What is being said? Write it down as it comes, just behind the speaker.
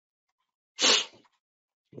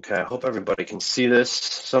Okay, I hope everybody can see this.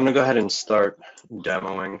 So I'm gonna go ahead and start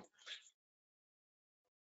demoing.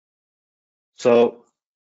 So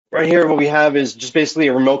right here, what we have is just basically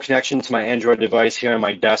a remote connection to my Android device here on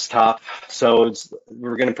my desktop. So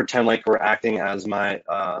we're gonna pretend like we're acting as my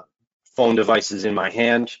phone device is in my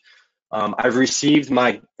hand. I've received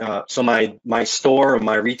my my store or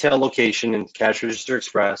my retail location in Cash Register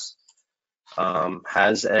Express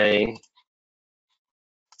has a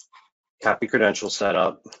copy credential set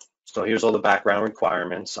up. So here's all the background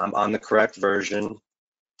requirements. I'm on the correct version.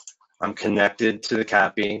 I'm connected to the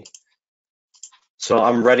copy. So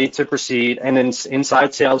I'm ready to proceed. And then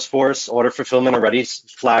inside Salesforce, order fulfillment already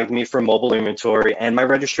flagged me for mobile inventory, and my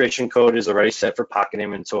registration code is already set for pocket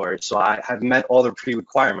inventory. So I have met all the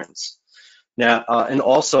pre-requirements. Now, and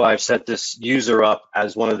also I've set this user up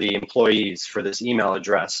as one of the employees for this email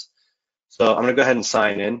address. So I'm gonna go ahead and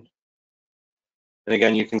sign in. And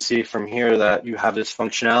again, you can see from here that you have this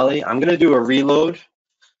functionality. I'm gonna do a reload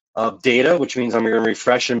of data, which means I'm going to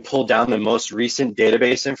refresh and pull down the most recent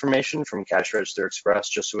database information from Cash Register Express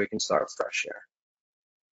just so we can start fresh here.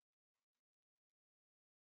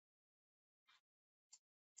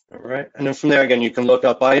 All right, and then from there, again, you can look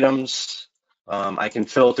up items. I can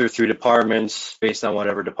filter through departments based on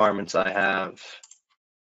whatever departments I have.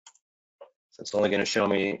 So it's only going to show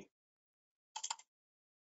me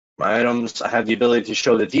my items. I have the ability to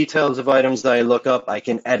show the details of items that I look up. I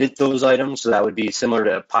can edit those items, so that would be similar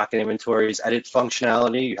to Pocket Inventory's edit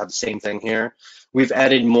functionality. You have the same thing here. We've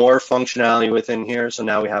added more functionality within here, so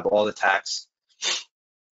now we have all the tax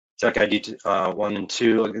check ID 1 and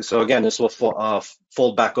 2. So again, this will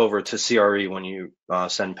fold back over to CRE when you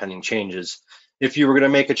send pending changes. If you were going to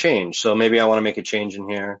make a change, so maybe I want to make a change in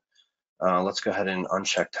here. Let's go ahead and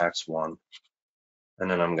uncheck tax 1,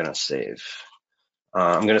 and then I'm going to save.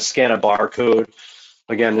 I'm going to scan a barcode.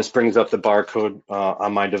 Again, this brings up the barcode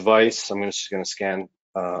on my device. I'm just going to scan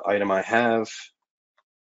item I have.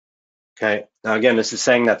 Okay, now again, this is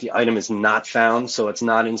saying that the item is not found, so it's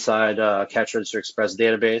not inside Cash Register Express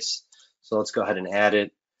database. So let's go ahead and add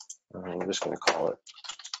it. I'm just going to call it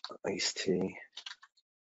iced tea.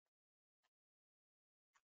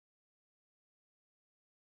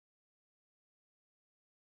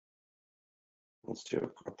 Let's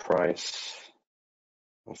do a price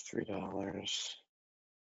of $3.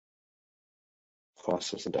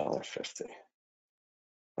 Cost us $1.50.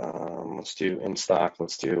 Let's do in stock.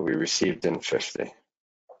 Let's do we received in 50.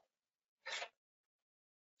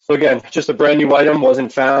 So again, just a brand new item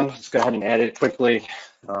wasn't found. Let's go ahead and add it quickly.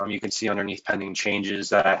 You can see underneath pending changes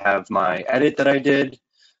that I have my edit that I did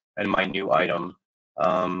and my new item.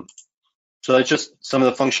 So that's just some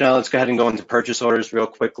of the functionality. Let's go ahead and go into purchase orders real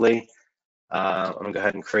quickly. I'm gonna go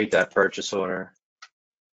ahead and create that purchase order.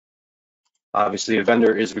 Obviously, a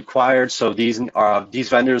vendor is required. So these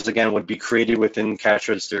vendors, again, would be created within Cash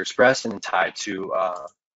Register Express and tied to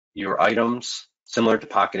your items, similar to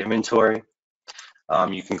Pocket Inventory.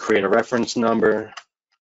 You can create a reference number.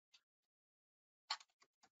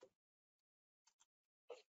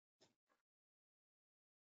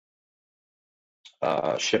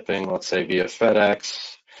 Shipping, let's say via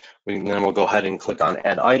FedEx. Then we'll go ahead and click on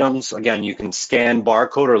Add Items. Again, you can scan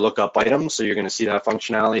barcode or look up items, so you're going to see that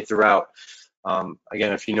functionality throughout.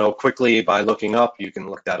 Again, if you know quickly by looking up, you can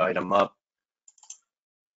look that item up.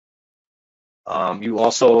 You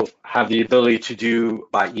also have the ability to do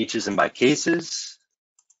by eaches and by cases.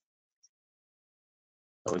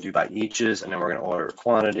 So we'll do by eaches, and then we're going to order a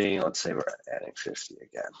quantity. Let's say we're adding 50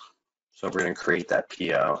 again. So we're going to create that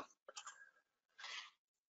PO.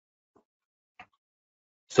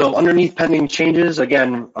 So underneath pending changes,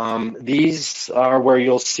 again, these are where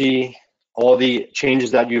you'll see all the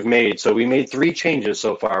changes that you've made. So we made 3 changes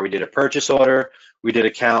so far. We did a purchase order, we did a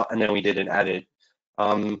count, and then we did an edit.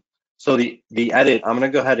 So the edit, I'm going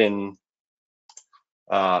to go ahead and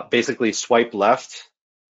basically swipe left.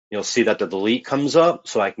 You'll see that the delete comes up,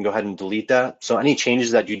 so I can go ahead and delete that. So any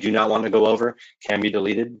changes that you do not want to go over can be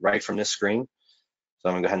deleted right from this screen. So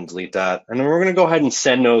I'm gonna go ahead and delete that. And then we're gonna go ahead and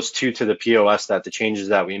send those to the POS, that the changes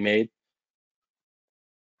that we made.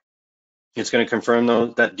 It's gonna confirm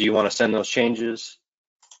those, that do you wanna send those changes?